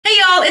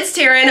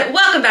Taryn.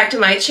 Welcome back to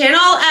my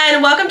channel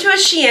and welcome to a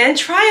Shein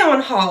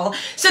try-on haul.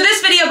 So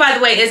this video, by the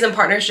way, is in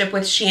partnership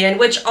with Shein,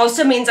 which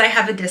also means I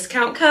have a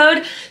discount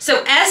code.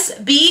 So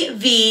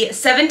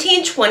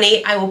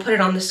SBV1720, I will put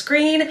it on the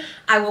screen.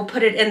 I will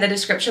put it in the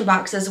description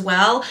box as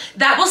well.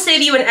 That will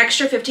save you an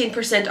extra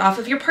 15% off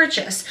of your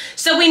purchase.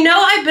 So we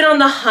know I've been on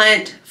the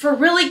hunt for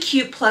really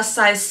cute plus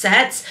size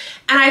sets,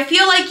 and I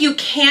feel like you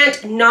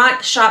can't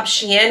not shop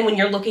Shein when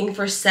you're looking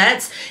for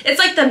sets. It's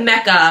like the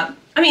mecca.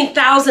 I mean,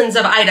 thousands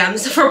of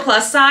items for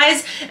plus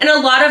size, and a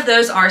lot of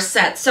those are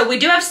sets. So we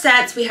do have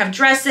sets, we have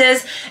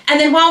dresses, and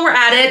then while we're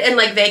at it in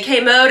like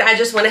vacay mode, I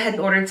just went ahead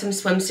and ordered some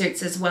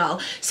swimsuits as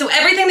well. So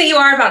everything that you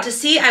are about to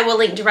see, I will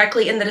link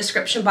directly in the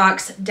description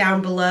box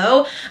down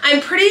below. I'm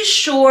pretty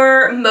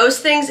sure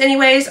most things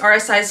anyways are a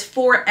size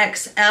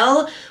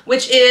 4XL,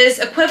 which is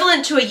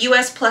equivalent to a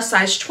US plus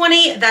size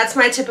 20. That's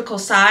my typical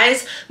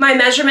size. My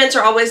measurements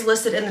are always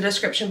listed in the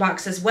description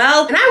box as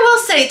well. And I will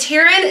say,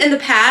 Taryn in the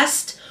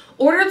past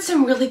ordered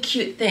some really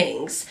cute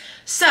things.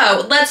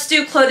 So let's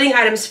do clothing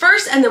items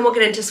first and then we'll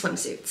get into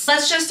swimsuits.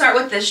 Let's just start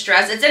with this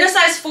dress. It's in a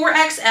size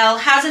 4XL,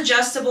 has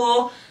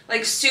adjustable,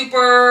 like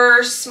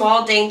super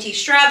small dainty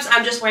straps.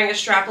 I'm just wearing a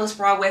strapless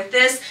bra with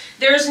this.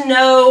 There's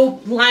no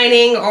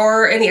lining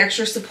or any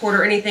extra support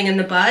or anything in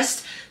the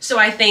bust. So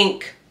I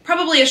think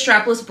probably a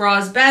strapless bra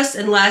is best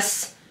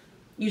unless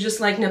you just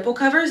like nipple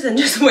covers and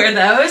just wear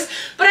those.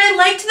 But I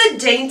liked the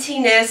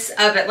daintiness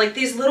of it, like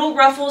these little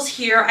ruffles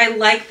here. I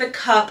like the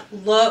cup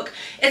look.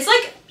 It's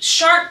like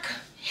shark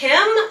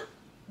hem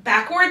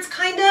backwards,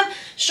 kind of.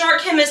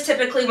 Shark hem is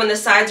typically when the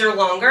sides are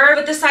longer,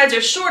 but the sides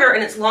are shorter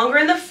and it's longer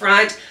in the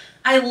front.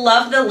 I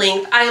love the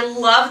length. I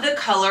love the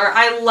color.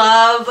 I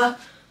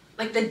love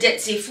like the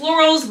ditzy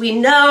florals. We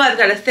know I've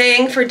got a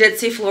thing for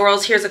ditzy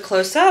florals. Here's a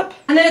close-up.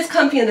 And then it's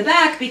comfy in the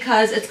back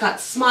because it's got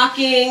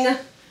smocking.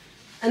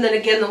 And then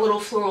again, the little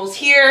florals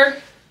here.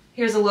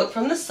 Here's a look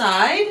from the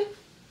side.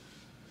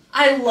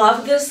 I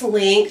love this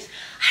length.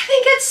 I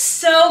think it's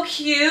so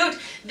cute.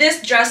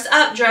 This dress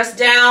up, dress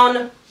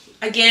down.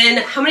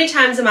 Again, how many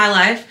times in my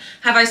life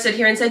have I stood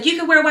here and said, you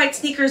can wear white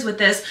sneakers with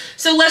this?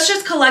 So let's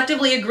just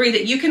collectively agree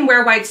that you can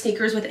wear white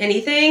sneakers with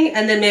anything,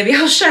 and then maybe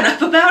I'll shut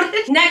up about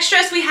it. Next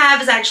dress we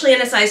have is actually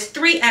in a size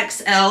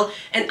 3XL,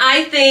 and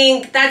I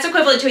think that's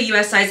equivalent to a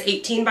US size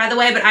 18, by the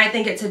way, but I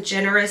think it's a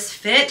generous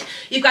fit.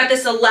 You've got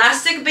this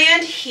elastic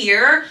band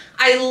here.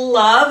 I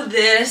love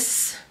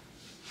this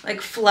like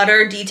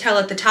flutter detail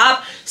at the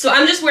top. So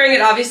I'm just wearing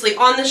it obviously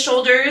on the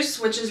shoulders,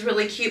 which is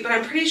really cute, but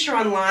I'm pretty sure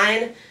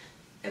online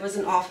it was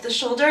an off the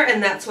shoulder,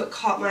 and that's what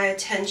caught my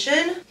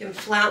attention. You can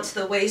flounce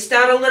the waist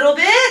out a little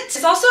bit.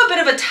 It's also a bit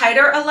of a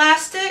tighter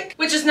elastic,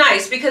 which is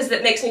nice because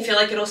that makes me feel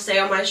like it'll stay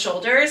on my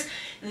shoulders.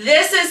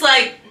 This is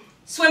like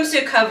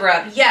swimsuit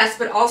cover-up, yes,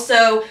 but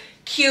also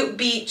cute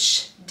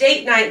beach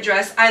date night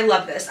dress. I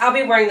love this. I'll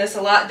be wearing this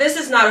a lot. This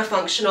is not a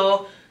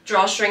functional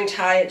drawstring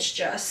tie. It's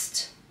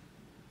just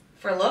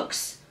for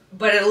looks,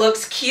 but it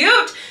looks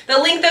cute. The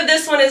length of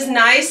this one is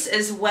nice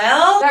as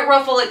well. That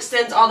ruffle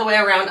extends all the way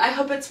around. I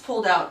hope it's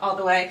pulled out all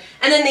the way.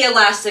 And then the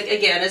elastic,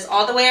 again, is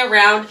all the way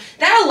around.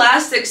 That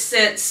elastic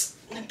sits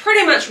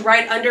pretty much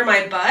right under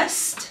my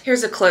bust.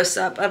 Here's a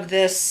close-up of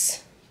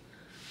this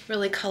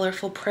really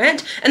colorful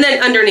print. And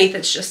then underneath,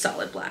 it's just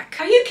solid black.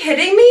 Are you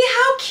kidding me?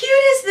 How cute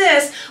is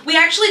this? We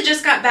actually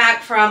just got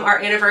back from our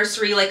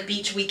anniversary like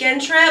beach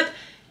weekend trip,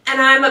 and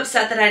I'm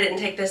upset that I didn't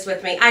take this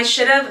with me. I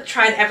should have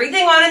tried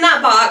everything on in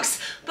that box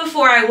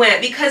before I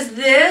went because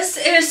this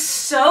is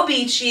so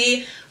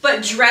beachy,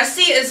 but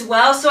dressy as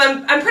well. So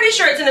I'm pretty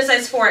sure it's in a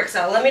size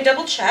 4XL. Let me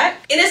double check.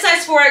 In a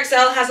size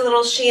 4XL, has a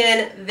little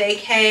Shein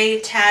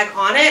Vacay tag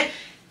on it.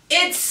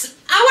 It's,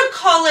 I would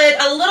call it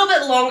a little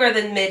bit longer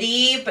than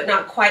midi, but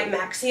not quite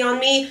maxi on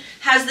me.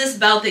 Has this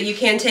belt that you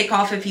can take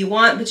off if you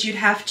want, but you'd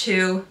have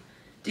to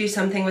do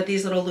something with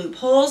these little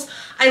loopholes.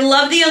 I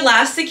love the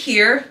elastic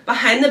here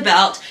behind the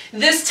belt.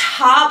 This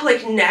top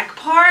like neck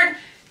part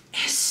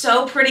is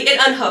so pretty. It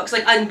unhooks,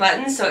 like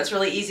unbuttons, so it's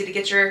really easy to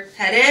get your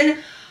head in.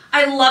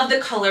 I love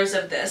the colors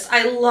of this.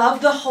 I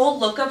love the whole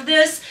look of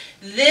this.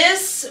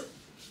 This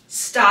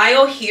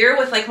style here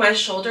with like my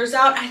shoulders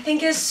out, I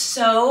think is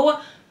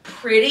so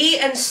pretty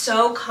and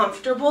so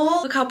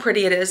comfortable. Look how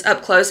pretty it is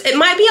up close. It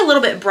might be a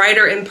little bit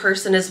brighter in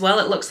person as well.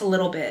 It looks a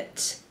little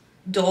bit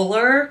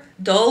duller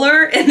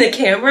in the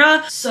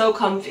camera. So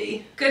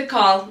comfy. Good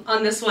call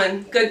on this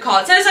one. Good call.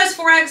 It says size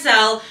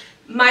 4XL.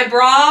 My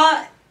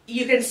bra,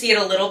 you can see it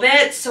a little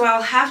bit, so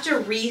I'll have to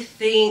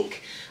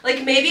rethink.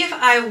 Like maybe if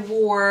I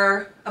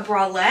wore a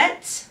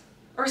bralette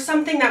or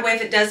something, that way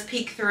if it does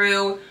peek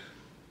through,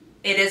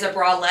 it is a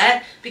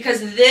bralette,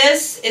 because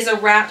this is a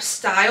wrap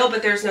style,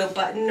 but there's no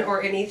button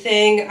or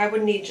anything. I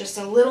would need just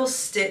a little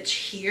stitch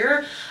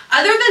here.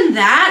 Other than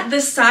that,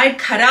 the side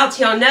cutouts,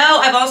 y'all know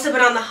I've also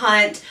been on the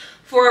hunt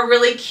for a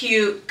really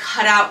cute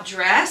cutout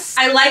dress.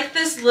 I like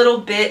this little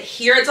bit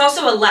here. It's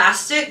also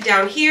elastic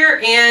down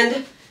here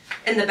and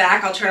in the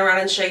back. I'll turn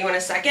around and show you in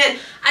a second.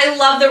 I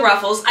love the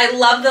ruffles. I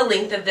love the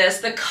length of this.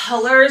 The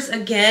colors,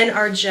 again,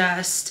 are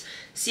just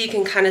so you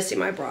can kind of see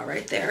my bra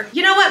right there.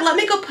 You know what? Let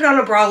me go put on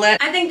a bralette.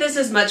 I think this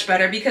is much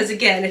better because,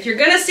 again, if you're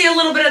gonna see a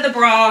little bit of the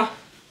bra,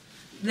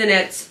 then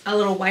it's a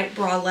little white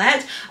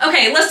bralette.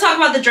 Okay, let's talk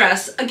about the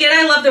dress. Again,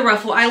 I love the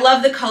ruffle. I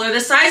love the color. The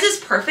size is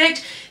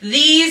perfect.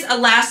 These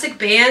elastic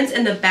bands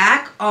in the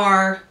back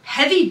are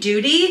heavy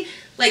duty,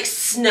 like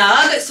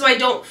snug, so I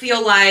don't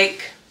feel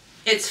like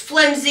it's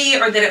flimsy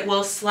or that it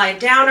will slide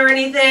down or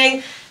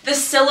anything. The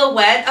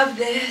silhouette of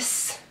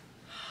this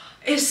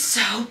is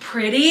so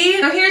pretty.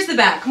 Now here's the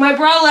back. My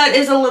bralette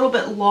is a little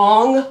bit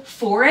long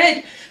for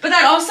it, but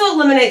that also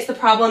eliminates the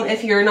problem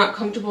if you're not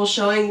comfortable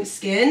showing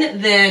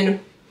skin,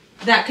 then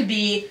that could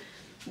be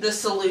the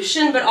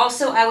solution. But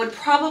also I would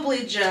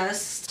probably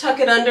just tuck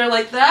it under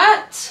like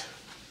that.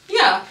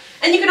 Yeah,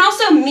 and you can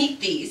also meet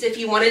these if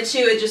you wanted to.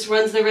 It just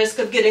runs the risk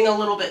of getting a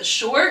little bit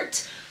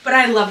short. But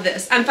I love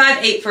this. I'm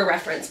 5'8" for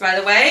reference, by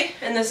the way,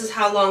 and this is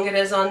how long it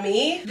is on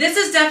me. This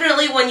is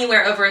definitely one you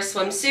wear over a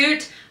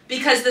swimsuit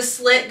because the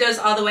slit goes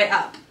all the way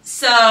up.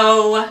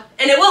 So,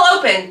 and it will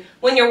open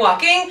when you're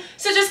walking.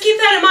 So just keep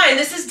that in mind.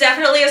 This is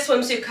definitely a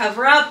swimsuit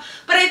cover-up,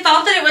 but I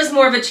thought that it was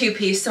more of a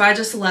two-piece, so I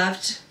just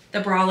left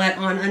the bralette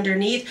on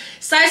underneath.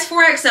 Size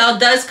 4XL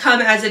does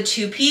come as a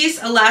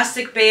two-piece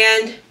elastic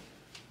band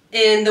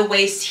in the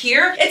waist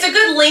here. It's a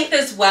good length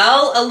as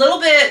well, a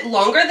little bit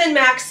longer than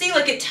maxi,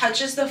 like it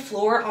touches the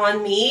floor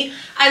on me.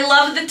 I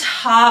love the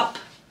top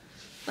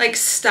like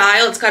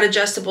style. It's got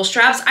adjustable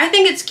straps. I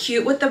think it's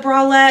cute with the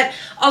bralette.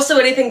 Also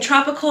anything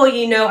tropical,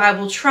 you know I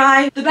will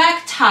try. The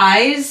back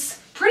ties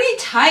pretty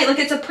tight, like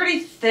it's a pretty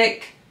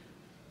thick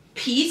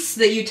piece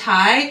that you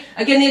tie.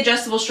 Again, the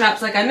adjustable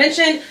straps like I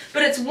mentioned,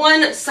 but it's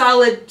one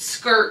solid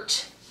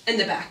skirt in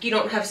the back. You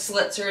don't have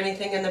slits or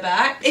anything in the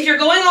back. If you're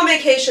going on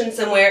vacation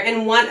somewhere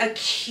and want a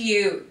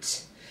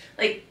cute,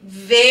 like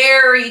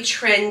very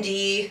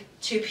trendy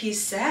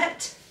two-piece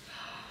set,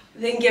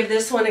 then give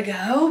this one a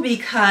go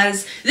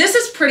because this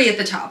is pretty at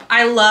the top.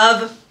 I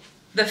love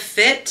the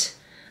fit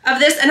of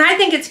this, and I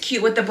think it's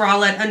cute with the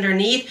bralette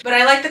underneath, but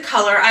I like the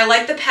color, I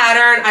like the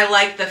pattern, I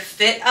like the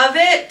fit of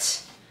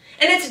it.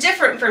 And it's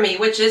different for me,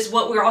 which is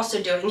what we're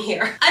also doing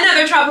here.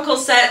 Another tropical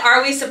set,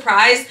 are we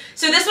surprised?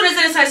 So this one is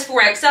in a size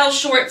 4XL,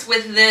 shorts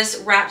with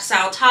this wrap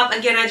style top.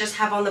 Again, I just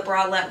have on the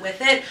bralette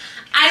with it.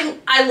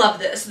 I love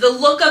this. The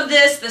look of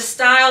this, the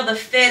style, the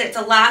fit, it's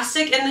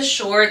elastic in the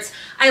shorts.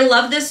 I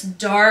love this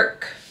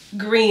dark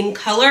green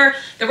color.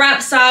 The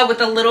wrap style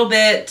with a little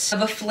bit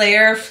of a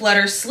flare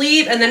flutter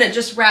sleeve, and then it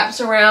just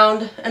wraps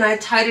around, and I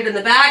tied it in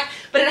the back,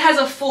 but it has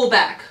a full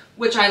back,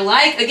 which I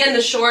like. Again,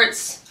 the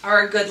shorts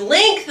are a good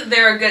length,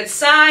 they're a good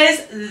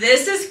size.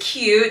 This is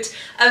cute,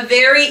 a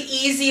very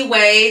easy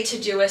way to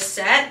do a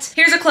set.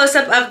 Here's a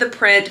close-up of the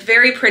print,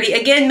 very pretty.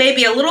 Again,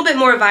 maybe a little bit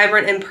more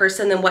vibrant in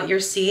person than what you're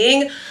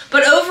seeing,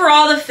 but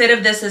overall the fit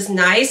of this is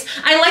nice.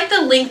 I like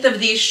the length of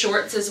these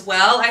shorts as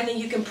well. I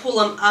think you can pull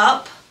them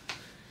up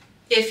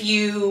if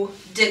you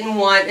didn't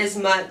want as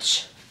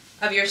much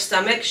of your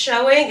stomach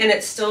showing, and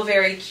it's still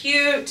very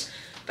cute,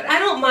 but I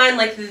don't mind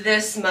like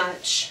this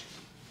much.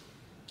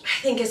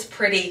 I think it's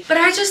pretty, but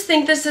I just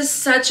think this is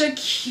such a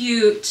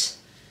cute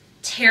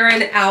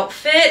Terran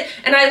outfit,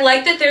 and I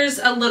like that there's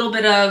a little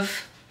bit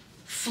of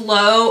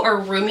flow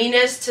or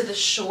roominess to the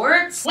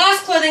shorts.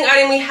 Last clothing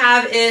item we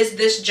have is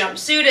this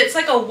jumpsuit. It's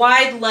like a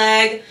wide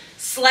leg,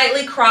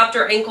 slightly cropped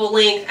or ankle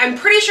length. I'm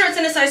pretty sure it's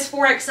in a size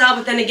 4XL,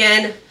 but then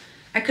again,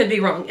 I could be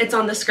wrong. It's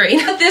on the screen.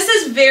 This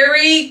is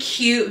very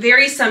cute,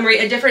 very summery,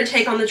 a different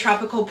take on the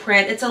tropical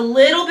print. It's a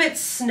little bit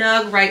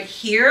snug right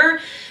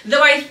here,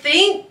 though I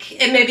think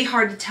it may be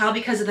hard to tell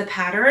because of the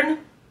pattern,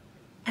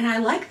 and I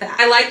like that.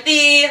 I like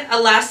the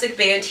elastic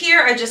band here.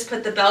 I just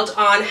put the belt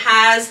on,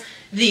 has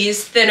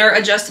these thinner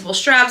adjustable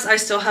straps. I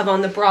still have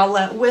on the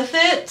bralette with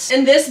it.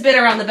 And this bit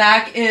around the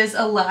back is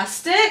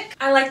elastic.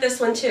 I like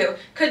this one too.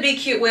 Could be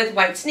cute with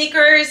white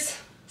sneakers,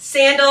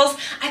 sandals.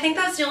 I think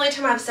that's the only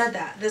time I've said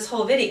that this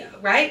whole video,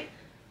 right?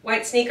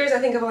 White sneakers, I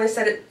think I've only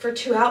said it for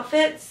 2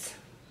 outfits.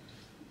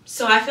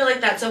 So I feel like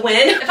that's a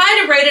win. If I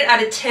had to rate it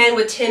out of 10,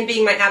 with 10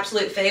 being my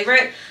absolute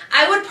favorite,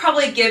 I would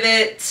probably give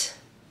it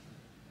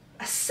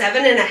a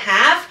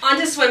 7.5.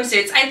 Onto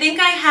swimsuits. I think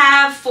I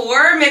have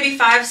 4, maybe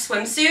 5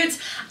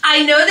 swimsuits.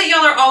 I know that y'all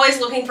are always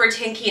looking for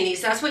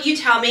tankinis. That's what you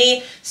tell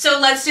me. So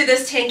let's do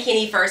this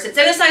tankini first. It's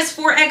in a size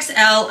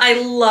 4XL.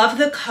 I love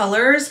the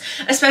colors,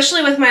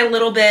 especially with my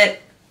little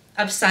bit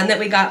of sun that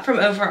we got from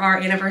over our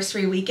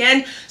anniversary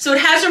weekend. So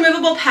it has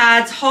removable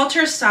pads,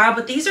 halter style,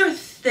 but these are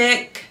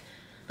thick,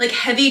 like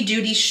heavy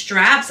duty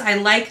straps. I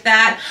like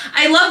that.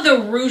 I love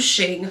the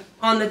ruching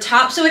on the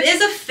top. So it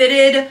is a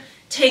fitted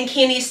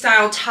tankini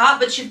style top,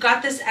 but you've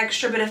got this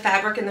extra bit of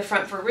fabric in the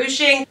front for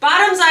ruching.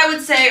 Bottoms, I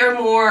would say, are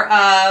more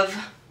of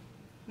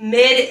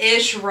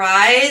mid-ish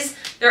rise.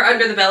 They're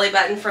under the belly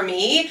button for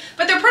me,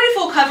 but they're pretty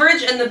full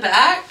coverage in the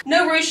back.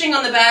 No ruching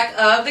on the back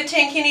of the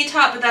tankini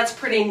top, but that's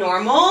pretty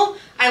normal.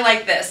 I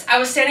like this. I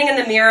was standing in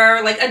the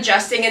mirror, like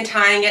adjusting and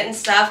tying it and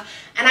stuff,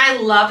 and I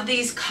love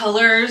these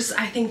colors.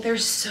 I think they're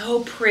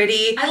so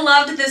pretty. I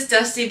loved this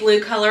dusty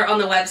blue color on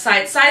the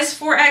website. Size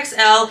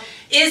 4XL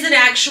is an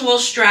actual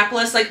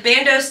strapless, like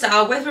bandeau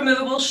style with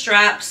removable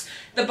straps.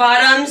 The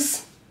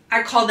bottoms,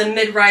 I call them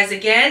mid-rise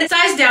again.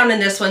 Size down in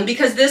this one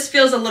because this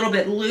feels a little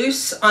bit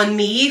loose on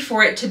me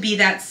for it to be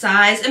that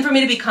size and for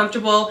me to be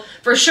comfortable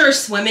for sure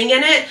swimming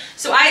in it.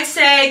 So I'd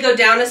say go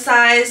down a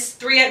size.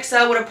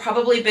 3XL would have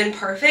probably been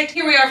perfect.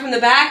 Here we are from the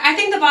back. I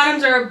think the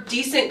bottoms are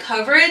decent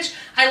coverage.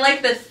 I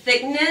like the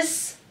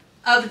thickness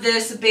of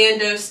this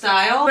bandeau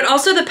style, but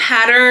also the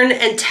pattern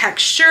and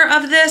texture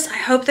of this. I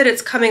hope that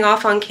it's coming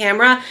off on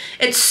camera.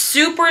 It's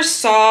super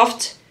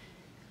soft.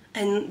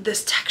 And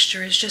this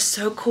texture is just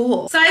so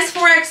cool. Size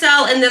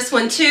 4XL in this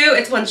one too.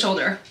 It's one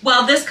shoulder.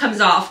 Well, this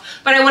comes off,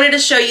 but I wanted to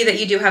show you that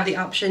you do have the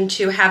option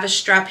to have a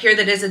strap here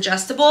that is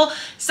adjustable.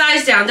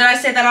 Size down, did I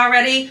say that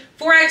already?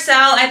 4XL,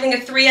 I think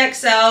a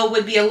 3XL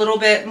would be a little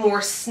bit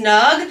more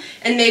snug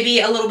and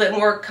maybe a little bit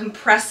more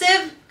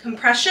compression,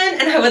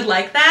 and I would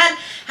like that.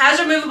 Has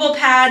removable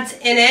pads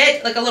in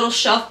it, like a little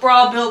shelf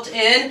bra built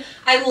in.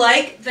 I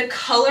like the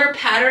color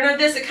pattern of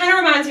this. It kind of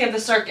reminds me of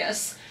the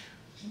circus.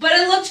 But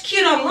it looked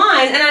cute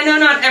online, and I know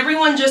not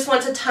everyone just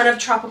wants a ton of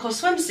tropical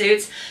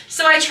swimsuits,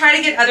 so I try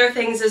to get other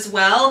things as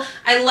well.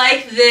 I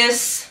like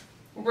this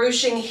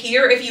ruching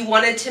here. If you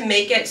wanted to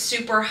make it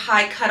super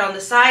high cut on the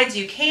sides,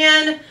 you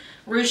can.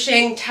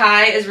 Ruching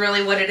tie is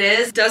really what it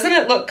is. Doesn't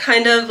it look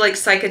kind of like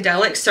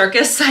psychedelic,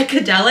 circus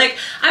psychedelic?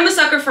 I'm a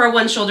sucker for a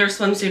one shoulder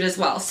swimsuit as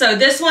well. So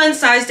this one,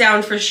 size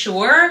down for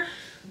sure,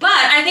 but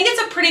I think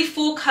it's a pretty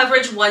full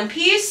coverage one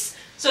piece.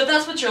 So if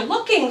that's what you're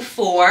looking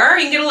for,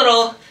 you can get a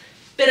little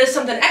bit of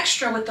something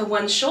extra with the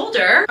one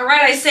shoulder. All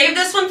right, I saved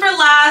this one for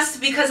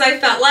last because I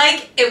felt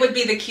like it would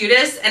be the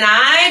cutest, and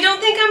I don't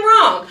think I'm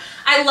wrong.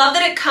 I love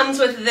that it comes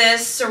with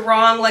this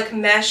sarong like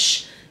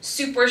mesh,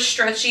 super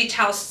stretchy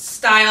towel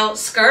style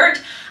skirt.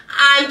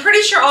 I'm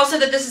pretty sure also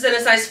that this is in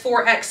a size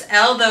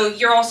 4XL, though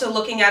you're also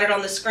looking at it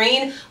on the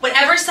screen.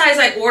 Whatever size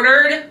I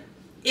ordered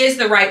is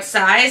the right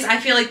size. I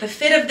feel like the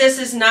fit of this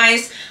is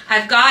nice.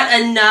 I've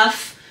got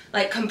enough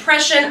like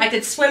compression. I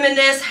could swim in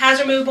this. Has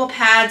removable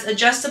pads,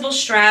 adjustable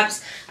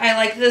straps. I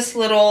like this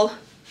little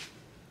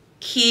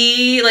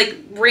key, like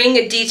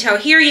ring detail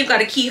here. You've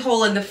got a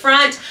keyhole in the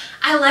front.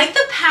 I like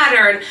the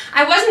pattern.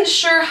 I wasn't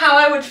sure how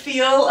I would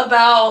feel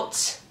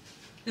about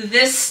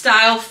this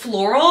style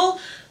floral,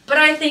 but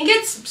I think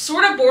it's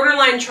sort of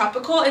borderline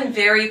tropical and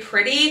very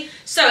pretty.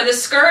 So the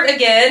skirt,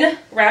 again,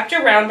 wrapped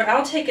around, but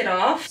I'll take it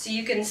off so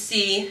you can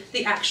see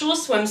the actual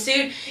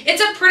swimsuit.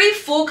 It's a pretty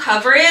full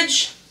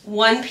coverage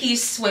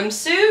one-piece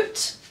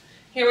swimsuit.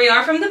 Here we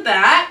are from the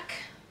back.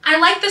 I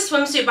like the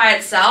swimsuit by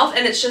itself,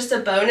 and it's just a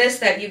bonus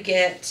that you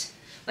get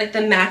like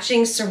the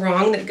matching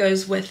sarong that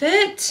goes with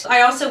it.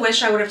 I also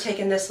wish I would have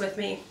taken this with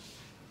me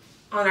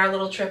on our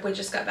little trip we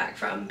just got back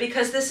from,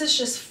 because this is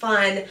just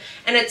fun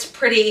and it's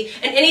pretty,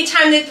 and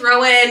anytime they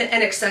throw in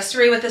an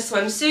accessory with a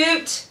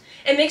swimsuit,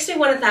 it makes me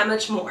want it that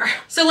much more.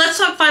 So let's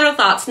talk final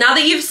thoughts. Now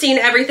that you've seen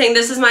everything,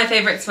 this is my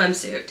favorite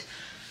swimsuit.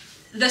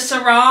 The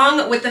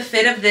sarong with the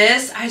fit of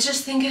this, I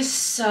just think is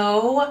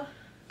so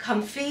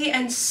comfy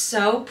and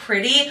so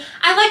pretty.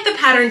 I like the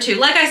pattern too.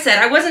 Like I said,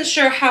 I wasn't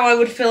sure how I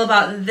would feel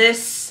about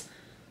this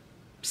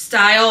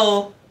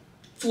style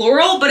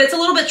floral, but it's a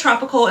little bit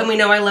tropical, and we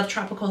know I love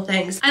tropical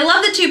things. I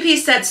love the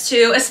two-piece sets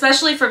too,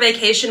 especially for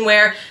vacation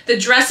wear. The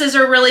dresses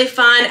are really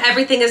fun.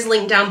 Everything is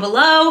linked down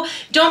below.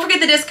 Don't forget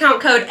the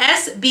discount code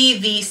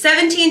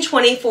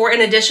SBV1720 for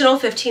an additional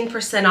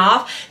 15%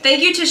 off.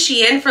 Thank you to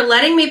Shein for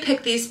letting me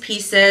pick these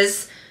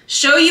pieces,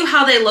 show you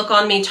how they look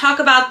on me, talk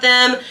about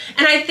them,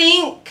 and I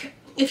think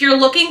if you're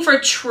looking for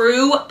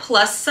true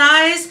plus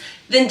size,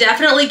 then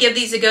definitely give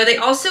these a go. They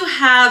also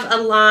have a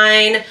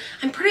line,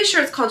 I'm pretty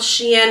sure it's called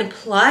Shein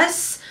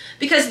Plus,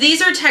 because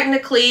these are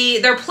technically,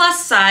 they're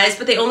plus size,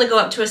 but they only go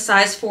up to a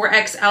size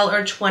 4XL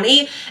or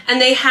 20, and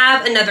they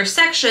have another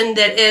section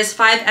that is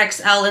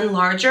 5XL and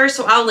larger,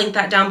 so I'll link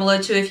that down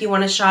below too if you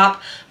want to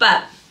shop.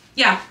 But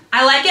yeah,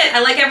 I like it.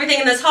 I like everything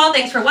in this haul.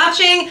 Thanks for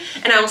watching,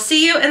 and I will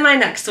see you in my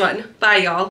next one. Bye, y'all.